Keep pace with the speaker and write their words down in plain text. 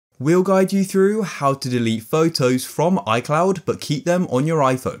We'll guide you through how to delete photos from iCloud but keep them on your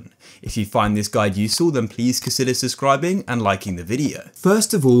iPhone. If you find this guide useful, then please consider subscribing and liking the video.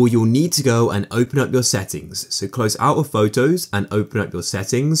 First of all, you'll need to go and open up your settings. So close out of photos and open up your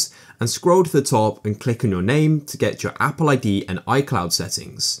settings and scroll to the top and click on your name to get your Apple ID and iCloud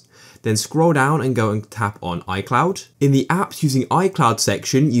settings. Then scroll down and go and tap on iCloud. In the apps using iCloud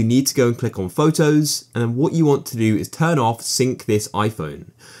section, you need to go and click on photos, and then what you want to do is turn off sync this iPhone.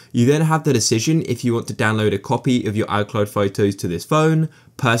 You then have the decision if you want to download a copy of your iCloud photos to this phone.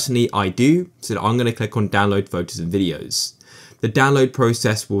 Personally, I do, so I'm going to click on download photos and videos. The download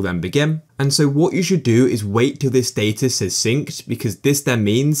process will then begin. And so what you should do is wait till this status says synced, because this then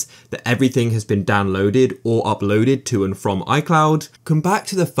means that everything has been downloaded or uploaded to and from iCloud. Come back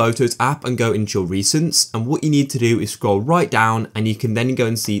to the Photos app and go into your recents. And what you need to do is scroll right down and you can then go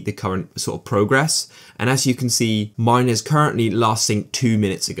and see the current sort of progress. And as you can see, mine is currently last synced 2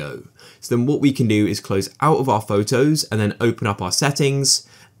 minutes ago. So then what we can do is close out of our photos and then open up our settings.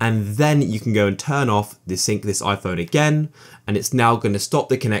 And then you can go and turn off the sync this iPhone again, and it's now going to stop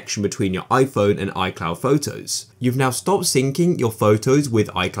the connection between your iPhone and iCloud photos. You've now stopped syncing your photos with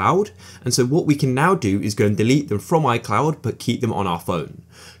iCloud, and so what we can now do is go and delete them from iCloud but keep them on our phone.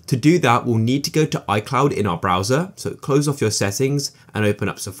 To do that, we'll need to go to iCloud in our browser, so close off your settings and open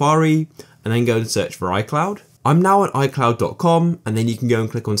up Safari, and then go and search for iCloud. I'm now at iCloud.com, and then you can go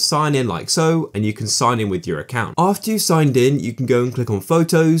and click on sign in like so, and you can sign in with your account. After you've signed in, you can go and click on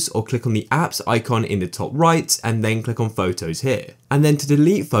photos or click on the apps icon in the top right and then click on photos here. And then to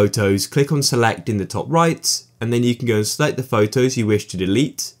delete photos, click on select in the top right, and then you can go and select the photos you wish to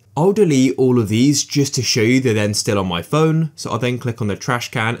delete. I'll delete all of these just to show you they're then still on my phone. So I'll then click on the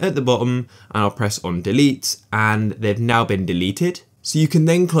trash can at the bottom and I'll press on delete, and they've now been deleted. So you can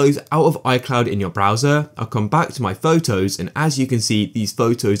then close out of iCloud in your browser. I'll come back to my photos, and as you can see, these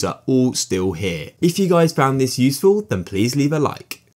photos are all still here. If you guys found this useful, then please leave a like.